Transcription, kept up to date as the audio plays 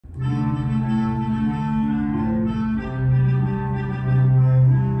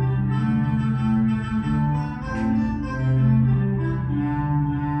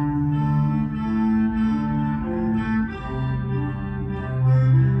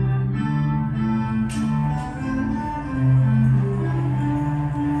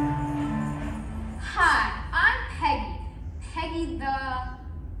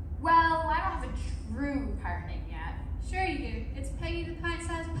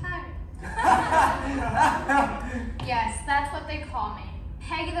Yes, that's what they call me.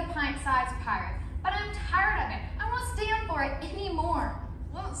 Peggy the pint-sized pirate. But I'm tired of it. I won't stand for it anymore.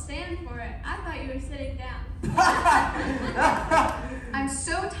 Won't stand for it. I thought you were sitting down. I'm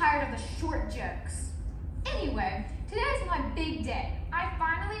so tired of the short jokes. Anyway, today's my big day. I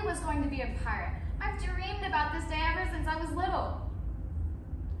finally was going to be a pirate. I've dreamed about this day ever since I was little.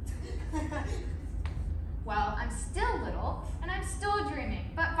 Well, I'm still little, and I'm still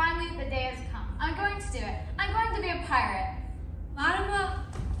dreaming, but finally the day has come. I'm going to do it. I'm going to be a pirate. Line 'em up.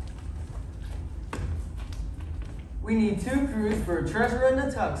 We need 2 crews for a treasure in the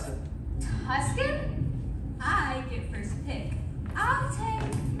Tuxton. Tuscan? I get first pick. I'll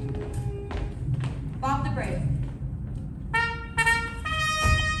take Bob the Brave.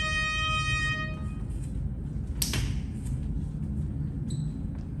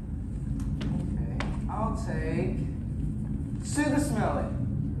 Okay, I'll take Sue the Smelly.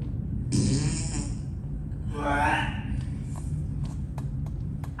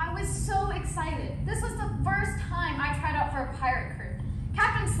 I was so excited. This was the first time I tried out for a pirate crew.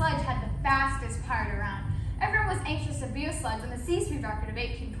 Captain Sledge had the fastest pirate around. Everyone was anxious to be a Sledge when the sea speed record of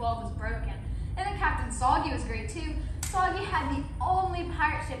 1812 was broken. And then Captain Soggy was great too. Soggy had the only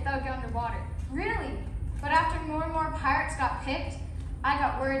pirate ship that would go underwater. Really? But after more and more pirates got picked, I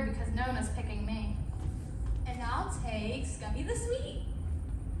got worried because no one was picking me. And I'll take Scummy the Sweet.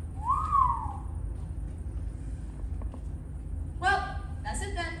 Well, that's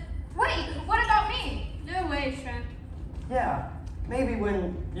it then. Wait, what about me? No way, Shrimp. Yeah, maybe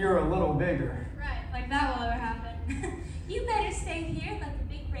when you're a little bigger. Right, like that will ever happen. You better stay here and let the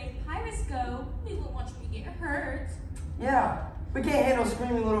big brave pirates go. We won't want you to get hurt. Yeah, we can't handle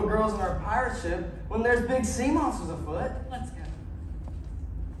screaming little girls in our pirate ship when there's big sea monsters afoot. Let's go.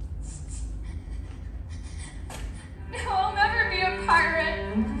 No, I'll never be a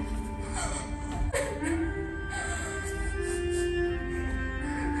pirate.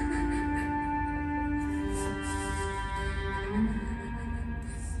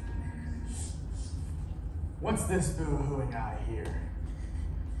 What's this boo-hooing I hear?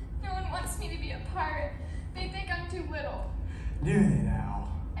 No one wants me to be a pirate. They think I'm too little. Do they now?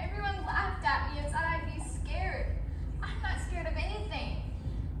 Everyone laughed at me and said I'd be scared. I'm not scared of anything.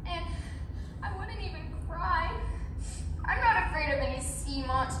 And I wouldn't even cry. I'm not afraid of any sea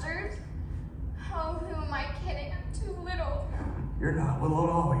monsters. Oh, who am I kidding? I'm too little. You're not little at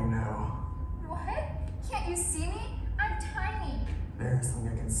all, you know. What? Can't you see me? I'm tiny. There's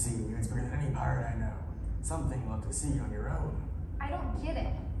something I can see. It's bigger than any pirate I know. Something you'll have to see on your own. I don't get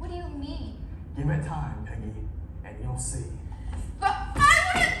it. What do you mean? Give it time, Peggy, and you'll see. But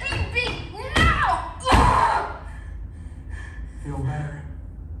I wouldn't be big now! Ugh! Feel better?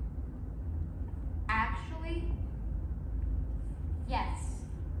 Actually, yes.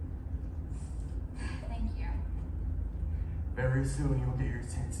 Thank you. Very soon you'll get your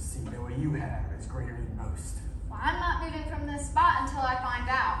chance to see that what you have is greater than most. Well, I'm not moving from this spot until I find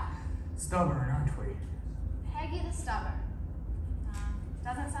out. Stubborn, aren't we? Peggy the Stubborn.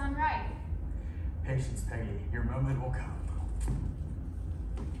 Doesn't sound right. Patience, Peggy. Your moment will come.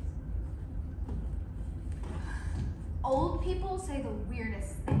 Old people say the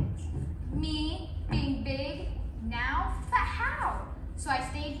weirdest things. Me being big now? But how? So I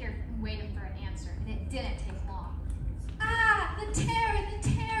stayed here and waited for an answer, and it didn't take long. Ah, the terror, the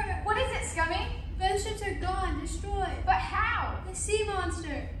terror. What is it, Scummy? Both ships are gone, destroyed. But how? The sea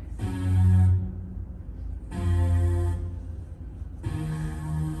monster.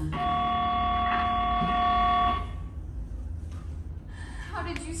 How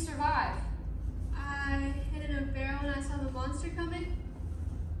did you survive? I hid in a barrel when I saw the monster coming.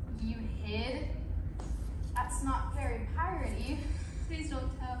 You hid? That's not very piratey. Please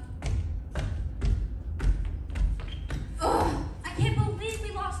don't tell. Ugh! I can't believe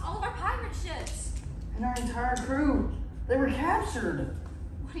we lost all of our pirate ships. And our entire crew. They were captured.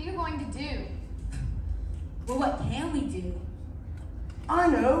 What are you going to do? Well, what can we do? I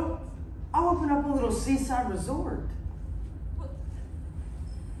know. I'll open up a little seaside resort.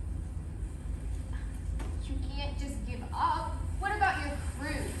 You can't just give up. What about your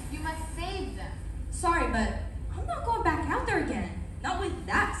crew? You must save them. Sorry, but I'm not going back out there again. Not with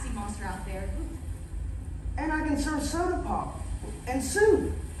that sea monster out there. And I can serve soda pop and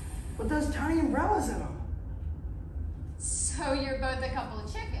soup with those tiny umbrellas in them. So you're both a couple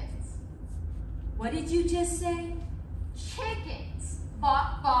of chickens. What did you just say? Chickens.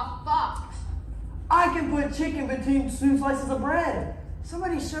 Bok, bok, bok. I can put chicken between 2 slices of bread.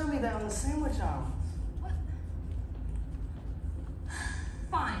 Somebody showed me that on the sandwich islands. What?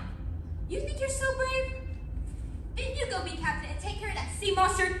 Fine. You think you're so brave? Then you go be captain and take care of that sea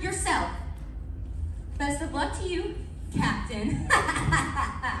monster yourself. Best of luck to you, Captain.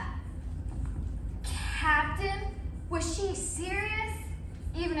 Captain? Was she serious?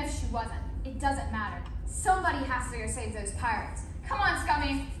 Even if she wasn't, it doesn't matter. Somebody has to go save those pirates. Come on,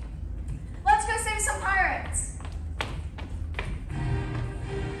 Scummy. Let's go save some pirates.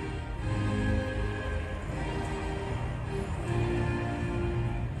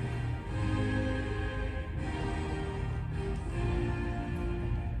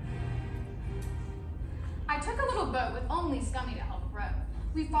 I took a little boat with only Scummy to help row.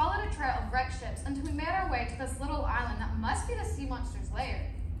 We followed a trail of wrecked ships until we made our way to this little island that must be the sea monster's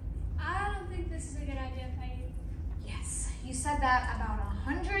lair. I don't think this is a good idea, Peggy. Yes, you said that about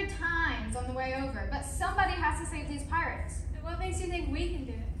 100 times on the way over, but somebody has to save these pirates. And what makes you think we can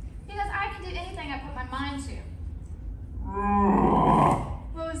do it? Because I can do anything I put my mind to.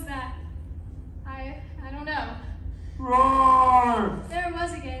 What was that? I don't know. Roar! There it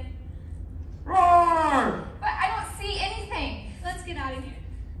was again. Roar! But I don't see anything. Let's get out of here.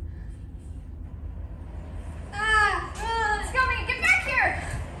 Scummy, get back here!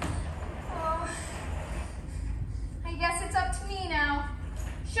 Oh, I guess it's up to me now.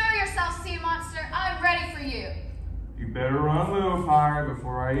 Show yourself, sea monster. I'm ready for you. You better run, little pirate,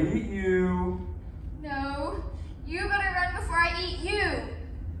 before I eat you. No, you better run before I eat you.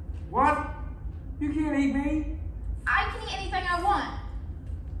 What? You can't eat me? I can eat anything I want.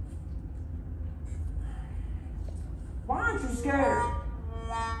 Why aren't you scared?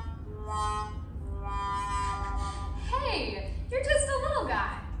 Hey, you're just a little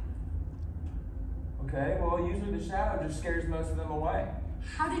guy. Okay, well, usually the shadow just scares most of them away.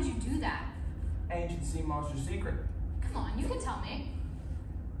 How did you do that? Ancient sea monster secret. Come on, you can tell me.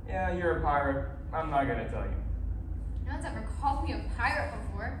 Yeah, you're a pirate. I'm not gonna tell you. No one's ever called me a pirate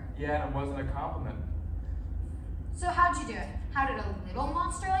before. Yeah, and it wasn't a compliment. So how'd you do it? How did a little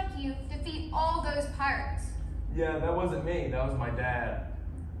monster like you defeat all those pirates? Yeah, that wasn't me. That was my dad.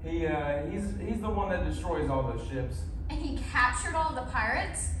 He's the one that destroys all those ships. And he captured all the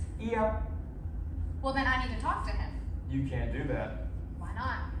pirates? Yep. Well, then I need to talk to him. You can't do that. Why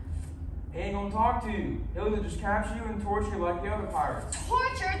not? He ain't gonna talk to you. He'll either just capture you and torture you like the other pirates.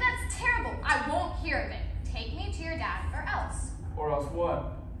 Torture? That's terrible. I won't hear of it. Take me to your dad or else. Or else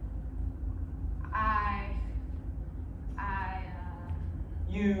what?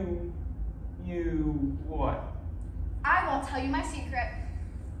 You what? I won't tell you my secret.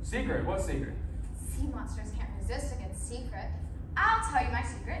 Secret? What secret? Sea monsters can't resist a good secret. I'll tell you my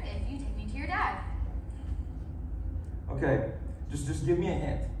secret if you take me to your dad. Okay, just give me a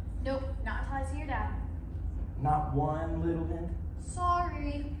hint. Nope, not until I see your dad. Not one little hint?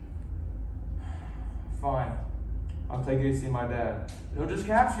 Sorry. Fine. I'll take you to see my dad. He'll just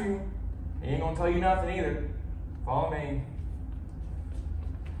capture you. He ain't gonna tell you nothing either. Follow me.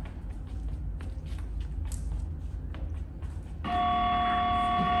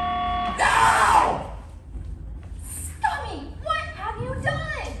 No! Scummy, what have you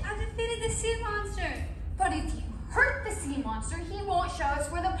done? I defeated the sea monster. But if you hurt the sea monster, he won't show us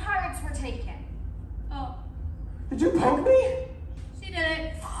where the pirates were taken. Oh, Did you poke me? she did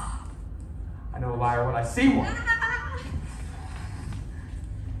it. I know a liar when I see one.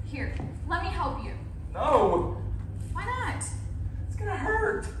 Here, let me help you. No! Why not? It's gonna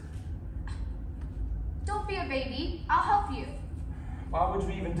hurt. Don't be a baby. I'll help you. Why would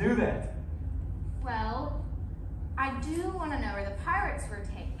you even do that? Well, I do want to know where the pirates were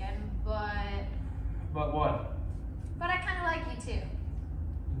taken, but But what? I kind of like you too.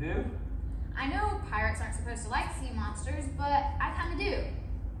 You do? I know pirates aren't supposed to like sea monsters, but I kind of do.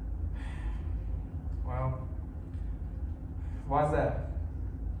 Well, why's that?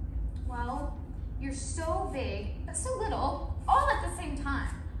 Well, you're so big, but so little, all at the same time.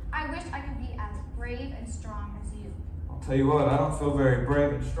 I wish I could be as brave and strong as you. I'll tell you what, I don't feel very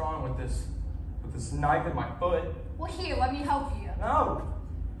brave and strong with this knife in my foot. Well, here, let me help you. No!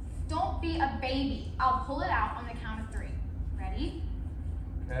 Don't be a baby. I'll pull it out on the count of 3. Ready?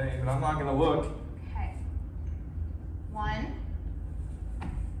 Okay, but I'm not gonna look. Okay. 1,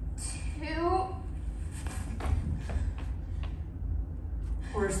 2.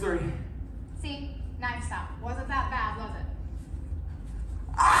 Where's 3? See, knife's out. Wasn't that bad, was it?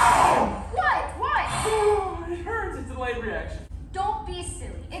 Ow! What? What? Oh, it hurts. It's a delayed reaction. Don't be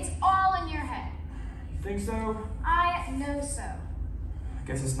silly. It's all in your head. You think so? I know so. I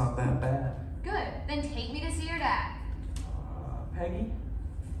guess it's not that bad. Good. Then take me to see your dad. Peggy?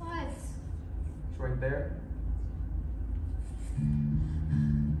 What? It's right there.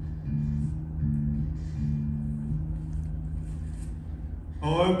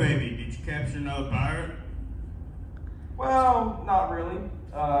 Oh, baby, did you capture another pirate? Well, not really.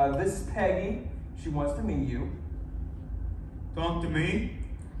 This is Peggy. She wants to meet you. Talk to me?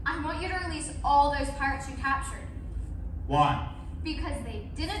 I want you to release all those pirates you captured. Why? Because they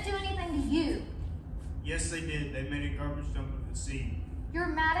didn't do anything to you. Yes, they did. They made a garbage dump of the sea. You're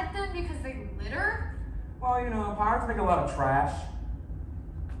mad at them because they litter? Well, you know, pirates make a lot of trash.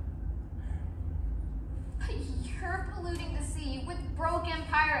 But you're polluting the sea with broken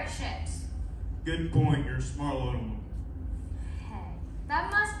pirate ships. Good point. You're a smart little one. Hey,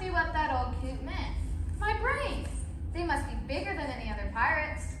 that must be what that old coot meant. My brains. They must be bigger than any other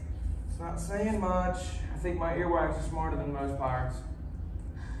pirates. It's not saying much. I think my earwax is smarter than most pirates.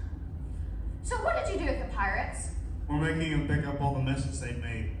 So what did you do with the pirates? We're making them pick up all the messes they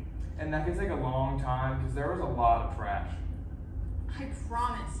made. And that could take a long time because there was a lot of trash. I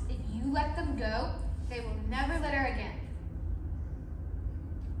promise, if you let them go, they will never litter again.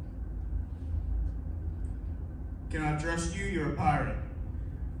 Can I trust you? You're a pirate.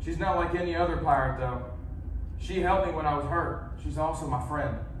 She's not like any other pirate, though. She helped me when I was hurt. She's also my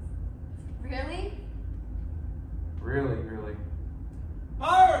friend. Really? Really, really.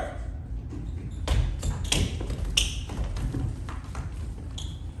 Pirates!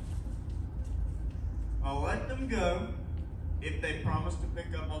 I'll let them go if they promise to pick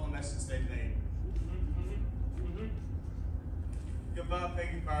up all the messes they made. Goodbye,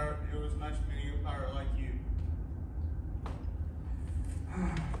 Peggy Pirate. It was nice meeting a pirate like you.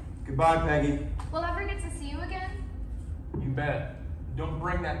 Goodbye, Peggy. We'll ever get to see you again? You bet. Don't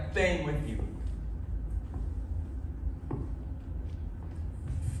bring that thing with you.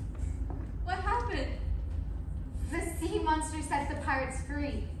 What happened? The sea monster set the pirates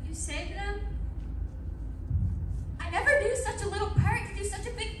free. You saved them? I never knew such a little pirate could do such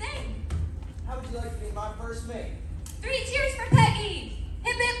a big thing. How would you like to be my first mate? 3 cheers for Peggy!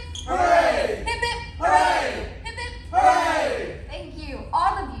 Hip hip! Hooray! Hip hip! Hooray! Hip hip! Hooray! Thank you,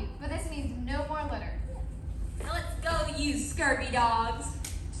 all of you, but this means no more litter. Now let's go, you scurvy dogs!